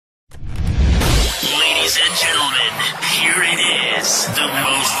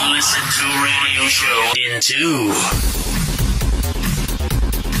School Radio Show in 2.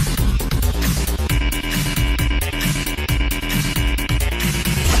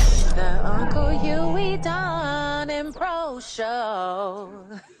 The Uncle Huey, Don, and Pro Show.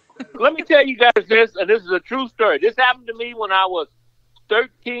 Let me tell you guys this, and this is a true story. This happened to me when I was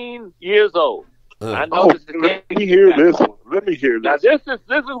 13 years old. I know let me hear this one. Let me hear this. Now, this is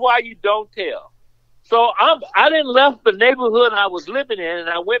why you don't tell. So I didn't left the neighborhood I was living in, and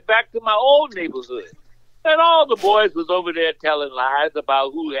I went back to my old neighborhood. And all the boys was over there telling lies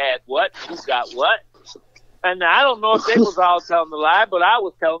about who had what, who got what. And I don't know if they was all telling the lie, but I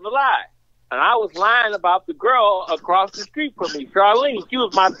was telling the lie. And I was lying about the girl across the street from me, Charlene. She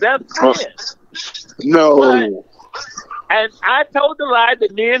was my best friend. No. And I told the lie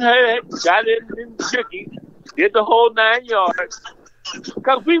that me and her got in tricky, did the whole 9 yards.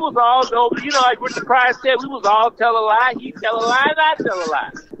 Because we was all, like Richard Pryor said, we was all tell a lie, he tell a lie, and I tell a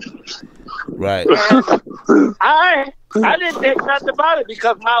lie. Right. And I didn't think nothing about it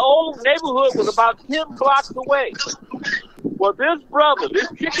because my old neighborhood was about 10 blocks away. Well, this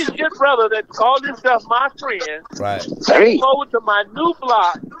chicken shit brother that called himself my friend, right, came over to my new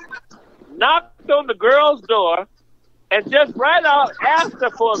block, knocked on the girl's door, and just right out asked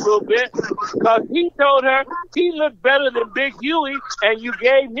her for a little bit because he told her he looked better than Big Huey and you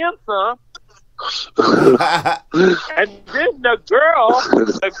gave him some. And then the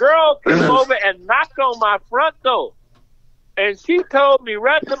girl came over and knocked on my front door. And she told me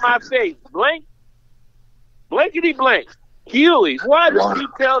right to my face, blankety blank, Huey, why did you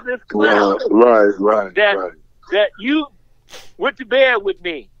tell this clown that you went to bed with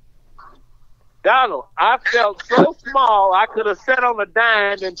me? Donald, I felt so small I could have sat on a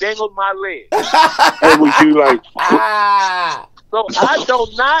dime and dangled my leg. And was you like... So I do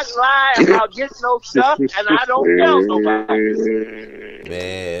not lie about getting no stuff, and I don't tell nobody.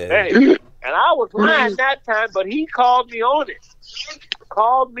 Man. Hey, and I was lying that time, but he called me on it.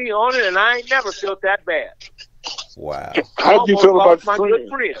 And I ain't never felt that bad. Wow. How'd you feel about my the good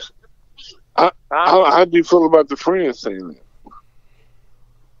friend? How'd you feel about the friend saying that?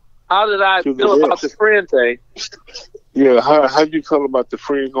 How did I feel about the friend thing? Yeah, how'd you feel about the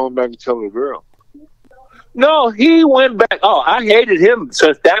friend going back and telling the girl? No, he went back. Oh, I hated him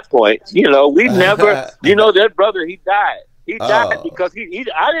since that point. We never, that brother, he died. He died because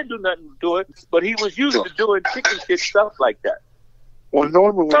I didn't do nothing to it, but he was used to doing chicken shit stuff like that. Well,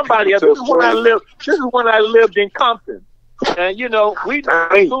 normally somebody else, this is when I lived in Compton. And, we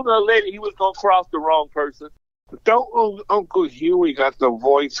knew sooner or later he was going to cross the wrong person. Don't Uncle Huey got the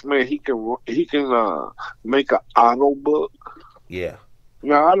voice, man? He can make an auto book. Yeah.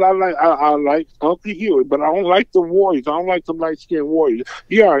 Now I like Uncle Huey, but I don't like the warriors. I don't like the light skinned warriors.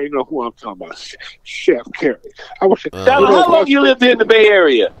 You already know who I'm talking about, Chef Carey. How long you lived in the Bay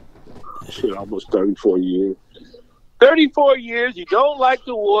Area? Shit, almost 34 years. 34 years. You don't like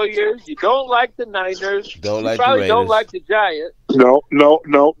the Warriors. You don't like the Niners. Don't you like probably the Raiders. Don't like the Giants. No.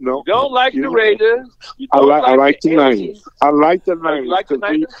 Don't like the Raiders. I like the Niners. I like the Niners. Like the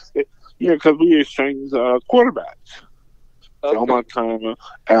Niners? Because we exchanged quarterbacks. Okay. Joe Montana,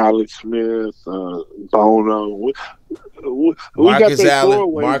 Alex Smith, Bono. Marcus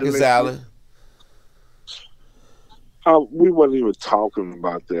Allen. We wasn't even talking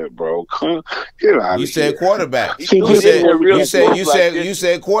about that, bro. Get out You of said here. quarterback. You said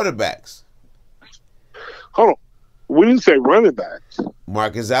quarterbacks. Hold on. We didn't say running backs.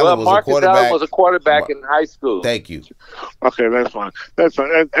 Marcus Allen was a quarterback. Allen was a quarterback in high school. Thank you. Okay, that's fine. That's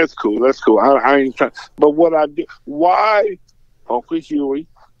cool. I ain't trying. But what I did, why Uncle Huey,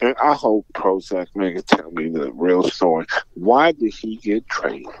 and I hope Prozac man can tell me the real story. Why did he get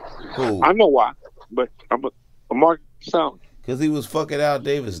traded? Who? I know why, but I'm a Marcus Allen. Because he was fucking Al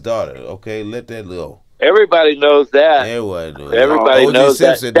Davis' daughter. Okay, let that go. Everybody knows that. Everybody knows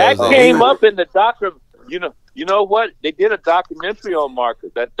Simpson that. That came up in the documentary. You know what? They did a documentary on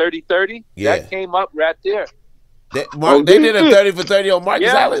Marcus. That 30-30. Yeah. That came up right there. They did a 30 for 30 on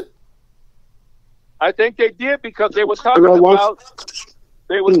Marcus Allen? I think they did because they were talking about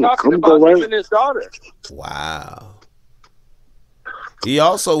him and his daughter. Wow. He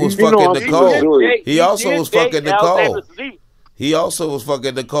also was fucking Nicole. He also was fucking Nicole. He also was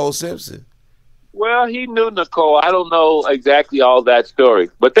fucking Nicole Simpson. Well, he knew Nicole. I don't know exactly all that story,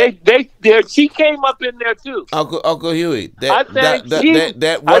 but she came up in there too. Uncle Huey, one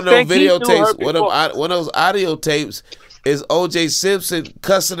of those audio tapes is O.J. Simpson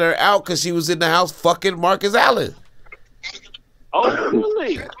cussing her out because she was in the house fucking Marcus Allen. Oh,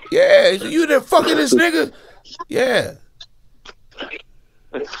 really? Yeah, you there fucking this nigga? Yeah.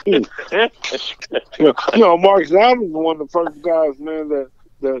 Marcus Allen was one of the first guys, man,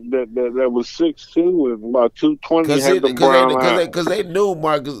 that was 6'2" and about 220 had the brown eyes. Because they knew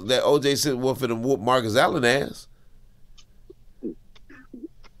that O.J. Simpson was finna whoop Marcus Allen ass.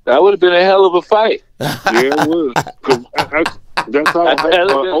 That would have been a hell of a fight. Yeah, it was. That's how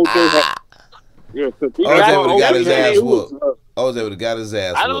O.J. had. Yeah, O.J. would have got his ass whooped. O.J. would have got his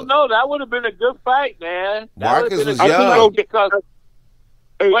ass whooped. I don't know. That would have been a good fight, man. Marcus was young. If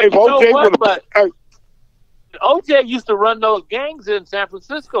O.J. would have. O.J. used to run those gangs in San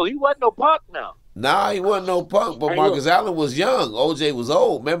Francisco. He wasn't no punk now. Nah, he wasn't no punk, but Marcus Allen was young. O.J. was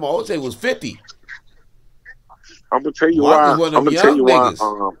old. Remember, O.J. was 50. I'm gonna tell you why. I'm gonna tell you why.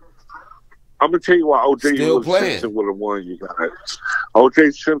 I'm gonna tell you why O.J. Simpson would have won. You guys,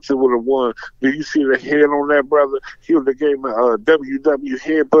 O.J. Simpson would have won. Do you see the head on that brother? He would have gave him a WW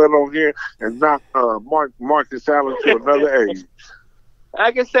headbutt on here and knocked Marcus Allen to another age.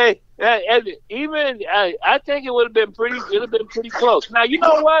 I can say, even I think it would have been pretty. It would have been pretty close. Now you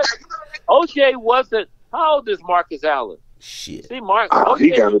know what? O.J. wasn't. How old is Marcus Allen? Shit. See, O.J.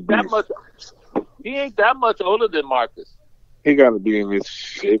 He gotta be that much. He ain't that much older than Marcus. He got to be in his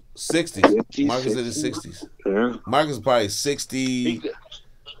 60s. Marcus in his 60s. Yeah. Marcus probably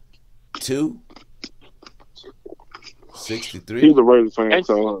 62, 63. He's a Raiders fan,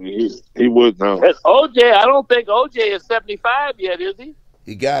 so he would know. And O.J., I don't think O.J. is 75 yet, is he?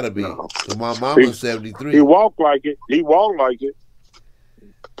 He got to be. No. So my mama's 73. He walked like it. He walked like it.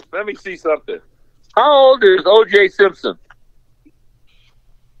 Let me see something. How old is O.J. Simpson?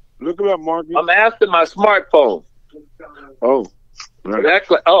 Look it up, Marcus. I'm asking my smartphone. Oh. Right.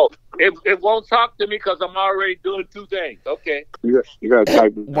 It won't talk to me because I'm already doing two things. Okay. You got to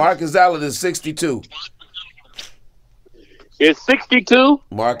type it. Marcus Allen is 62. It's 62?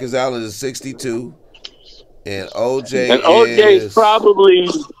 Marcus Allen is 62. And O.J. is probably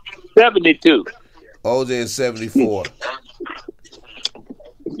 72. O.J. is 74.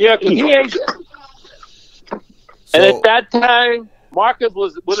 Yeah, because he ain't... And at that time... Marcus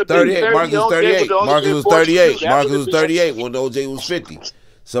would have been 38. Marcus was 38. Marcus was 38. Marcus was 38 when OJ was 50.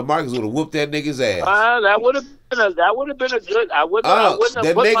 So Marcus would have whooped that nigga's ass. That would have been a good. That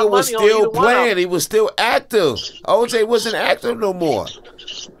nigga was still playing. He was still active. OJ wasn't active no more.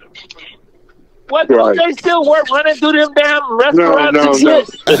 What? Right. OJ still running through them damn restaurants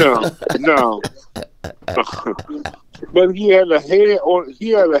No. But he had a head on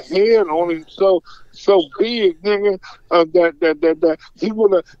him so big, nigga, that he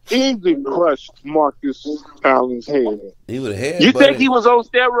would have easily crushed Marcus Allen's head. He would have. You think he was on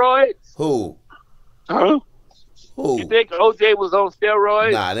steroids? Who? Huh? Who? You think OJ was on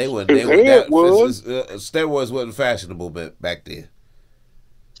steroids? Nah, they wouldn't. Steroids wasn't fashionable back then.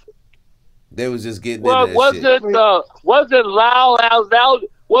 They was just getting. Well, wasn't Lyle Alzado?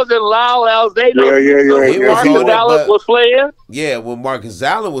 Wasn't Lyle Alzado? Yeah. Marcus Allen was playing. Yeah, when Marcus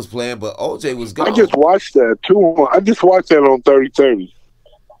Allen was playing, but OJ was gone. I just watched that too. I just watched that on 30/30.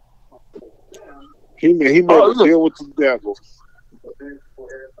 He made a deal with the devil.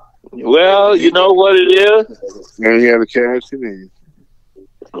 Well, you know what it is. And he had to cash it in.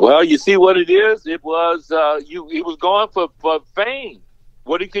 Well, you see what it is. It was he was going for fame.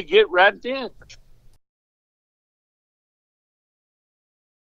 What he could get right then.